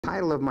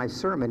title of my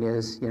sermon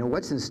is,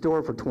 what's in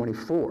store for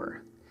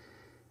 24?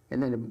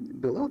 And then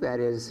below that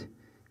is,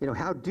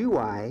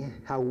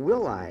 how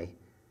will I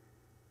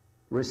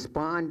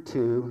respond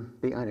to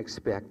the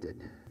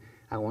unexpected?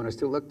 I want us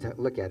to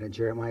look at it,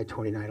 Jeremiah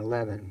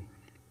 29:11.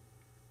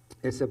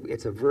 It's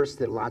a verse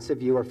that lots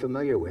of you are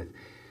familiar with.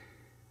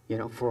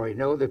 For I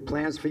know the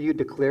plans for you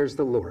declares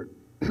the Lord.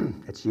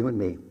 That's you and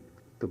me,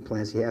 the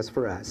plans he has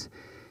for us.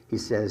 He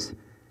says,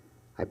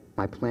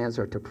 my plans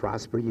are to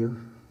prosper you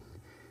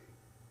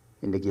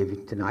and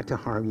to not to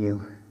harm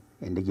you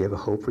and to give a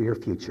hope for your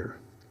future.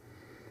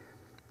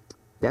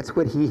 That's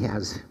what he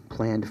has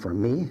planned for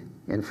me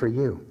and for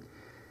you.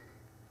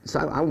 So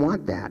I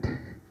want that.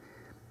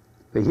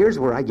 But here's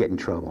where I get in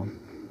trouble.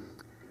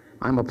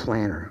 I'm a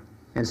planner.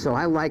 And so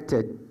I like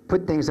to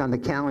put things on the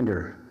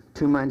calendar,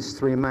 2 months,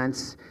 3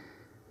 months,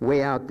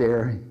 way out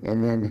there,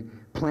 and then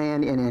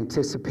plan in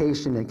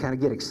anticipation and kind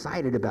of get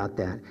excited about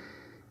that.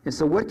 And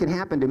so what can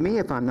happen to me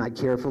if I'm not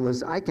careful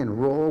is I can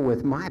roll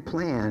with my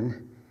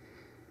plan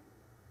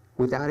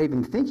without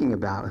even thinking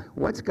about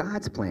what's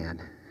God's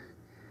plan.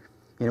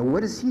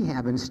 What does he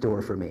have in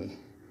store for me?